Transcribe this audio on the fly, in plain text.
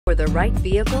For the right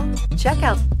vehicle, check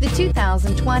out the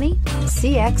 2020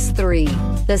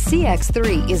 CX-3. The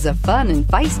CX-3 is a fun and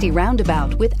feisty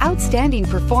roundabout with outstanding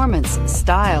performance,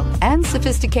 style, and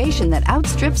sophistication that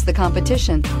outstrips the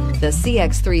competition. The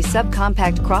CX-3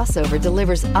 subcompact crossover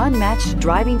delivers unmatched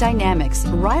driving dynamics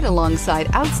right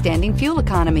alongside outstanding fuel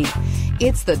economy.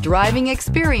 It's the driving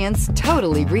experience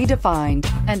totally redefined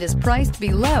and is priced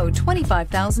below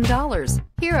 $25,000.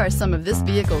 Here are some of this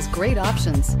vehicle's great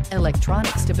options: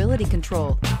 electronic stability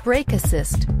control, brake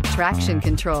assist, traction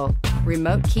control,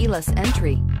 remote keyless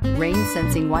entry, rain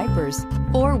sensing wipers,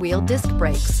 four-wheel disc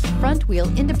brakes, front wheel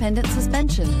independent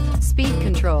suspension, speed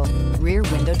control, rear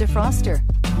window defroster,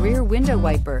 rear window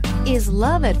wiper. Is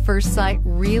love at first sight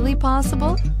really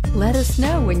possible? Let us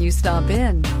know when you stop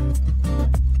in.